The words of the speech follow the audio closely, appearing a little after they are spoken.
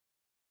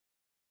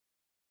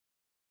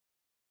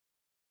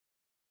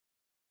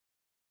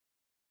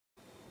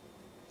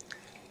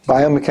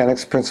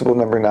Biomechanics principle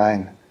number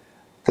 9.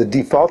 The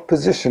default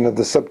position of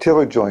the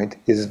subtalar joint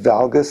is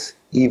valgus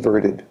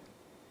everted.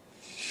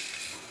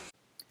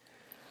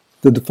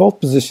 The default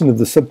position of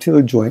the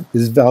subtalar joint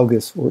is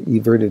valgus or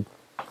everted.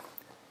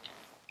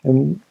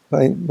 And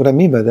what I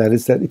mean by that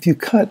is that if you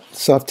cut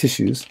soft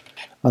tissues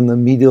on the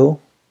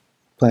medial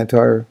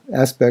plantar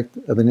aspect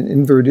of an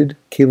inverted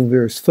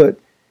cable-varus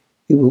foot,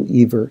 it will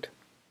evert.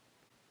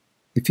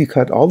 If you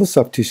cut all the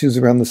soft tissues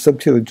around the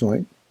subtalar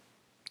joint,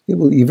 it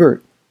will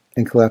evert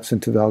and collapse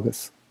into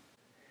valgus.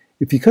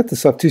 If you cut the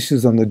soft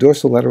tissues on the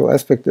dorsolateral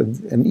aspect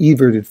of an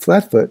everted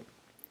flat foot,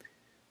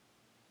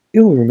 it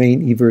will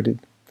remain everted.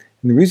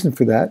 And the reason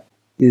for that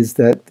is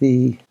that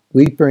the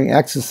weight-bearing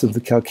axis of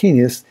the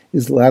calcaneus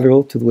is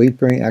lateral to the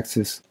weight-bearing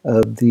axis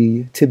of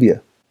the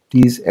tibia.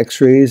 These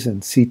X-rays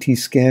and CT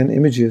scan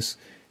images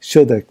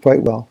show that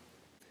quite well.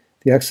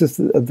 The axis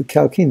of the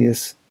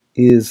calcaneus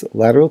is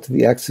lateral to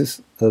the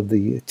axis of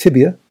the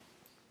tibia,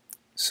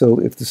 so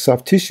if the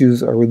soft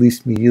tissues are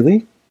released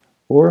medially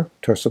or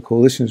tarsal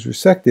coalition is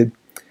resected,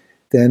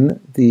 then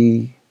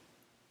the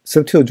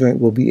subtalar joint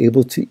will be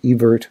able to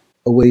evert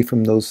away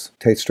from those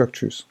tight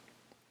structures.